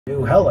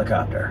new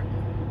helicopter.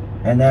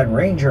 And that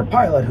ranger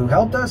pilot who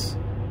helped us,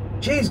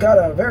 she's got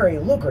a very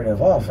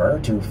lucrative offer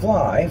to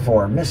fly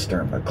for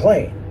Mr.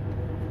 McLean.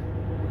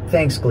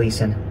 Thanks,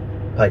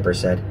 Gleason, Piper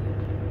said,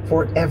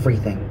 for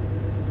everything.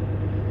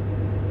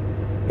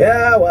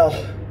 Yeah, well,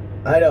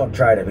 I don't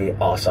try to be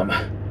awesome.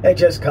 It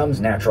just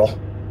comes natural.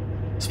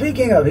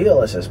 Speaking of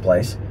Elis's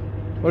place,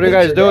 what are you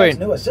guys doing?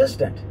 New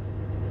assistant.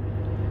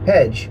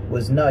 Hedge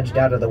was nudged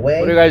out of the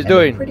way. What are you guys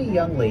doing? A pretty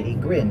young lady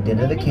grinned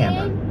into the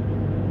camera.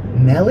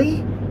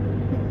 Melly?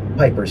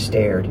 Piper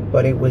stared,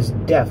 but it was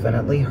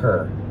definitely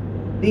her.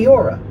 The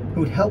Aura,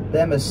 who'd helped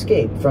them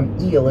escape from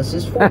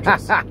Elis's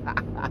fortress.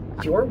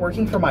 You're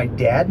working for my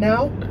dad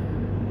now?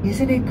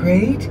 Isn't it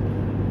great?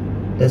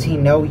 Does he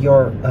know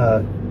you're,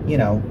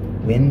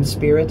 wind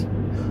spirit?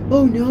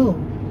 Oh no,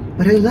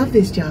 but I love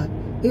this job.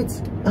 It's,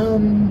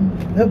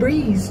 a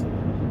breeze.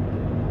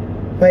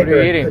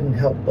 Piper couldn't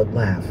help but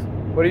laugh.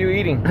 What are you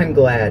eating? I'm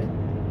glad.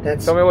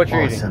 That's Tell me what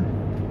you're awesome.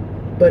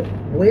 But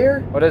where?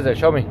 What is it?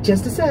 Show me.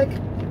 Just a sec.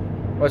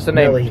 What's the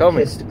name? Melly Show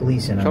me. kissed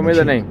Gleason Show on me the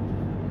cheek.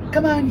 name.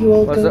 Come on, you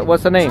old goat.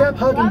 What's the name? Stop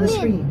hugging the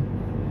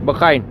screen. What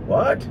kind?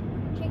 What?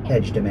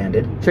 Hedge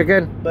demanded.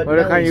 Chicken? But what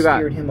Melly kind you got?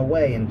 steered him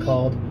away and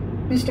called,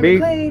 Mr.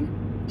 Beef?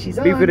 McLean, she's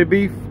on. Beef with the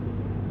beef?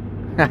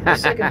 A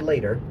second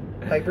later,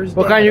 Piper's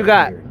What dad kind you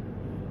got? appeared.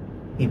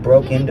 He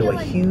broke into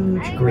a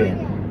huge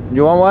grin.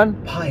 You want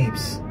one?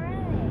 Pipes.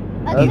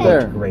 Right He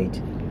there. looked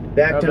great.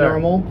 Back Right to there.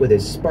 normal, with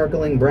his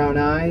sparkling brown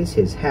eyes,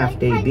 his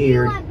half-day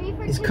beard,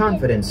 his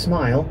confident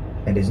smile,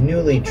 and his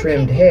newly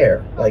trimmed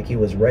hair like he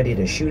was ready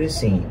to shoot a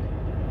scene.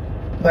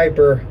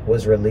 Piper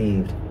was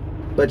relieved,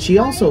 but she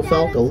also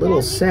felt a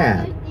little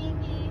sad.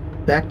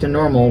 Back to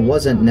normal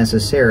wasn't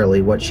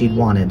necessarily what she'd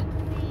wanted.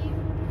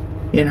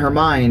 In her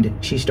mind,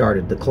 she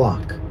started the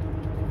clock.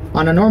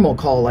 On a normal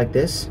call like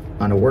this,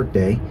 on a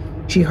workday,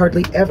 she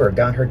hardly ever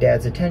got her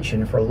dad's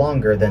attention for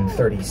longer than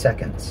 30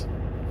 seconds.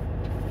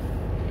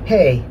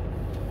 Hey,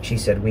 she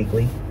said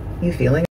weakly, you feeling